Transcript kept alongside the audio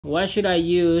What should I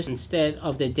use instead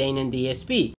of the Dayton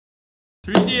DSP?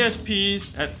 3 DSPs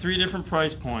at 3 different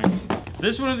price points.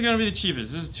 This one is going to be the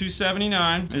cheapest. This is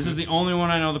 $279. This is the only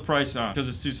one I know the price on because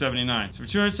it's $279. So for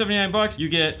 $279, you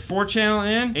get 4 channel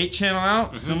in, 8 channel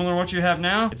out, similar to what you have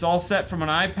now. It's all set from an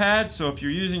iPad, so if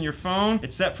you're using your phone,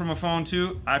 it's set from a phone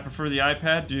too. I prefer the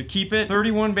iPad. Do you keep it?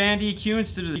 31 band EQ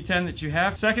instead of the 10 that you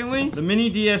have. Secondly, the mini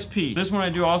DSP. This one I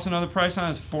do also know the price on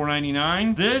is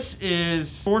 $499. This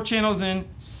is 4 channels in,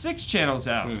 6 channels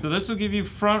out. So this will give you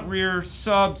front, rear,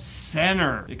 sub,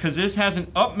 center, because this has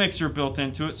an up mixer built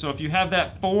into it. So if you have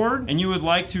that Ford and you would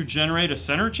like to generate a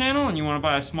center channel and you want to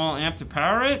buy a small amp to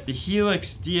power it, the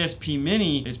Helix DSP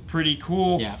Mini is pretty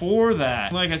cool for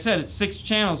that. Like I said, it's 6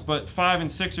 channels, but 5 and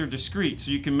 6 are discrete,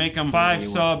 so you can make them 5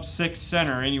 sub, 6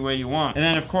 center any way you want. And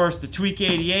then of course the Tweak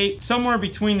 88, somewhere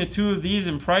between the 2 of these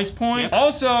in price point.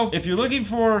 Also, if you're looking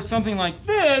for something like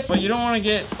this, but you don't want to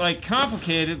get like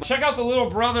complicated, check out the little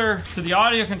brother to the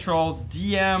audio control,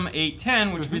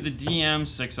 DM810, which would be the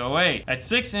DM608. At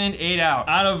 6 in, 8 out.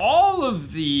 Out of all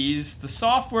of these, the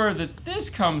software that this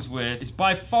comes with is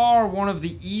by far one of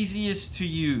the easiest to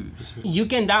use. You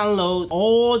can download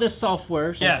all the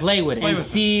software and play with it and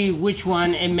see which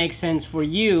one it makes sense for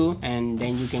you, and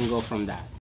then you can go from that.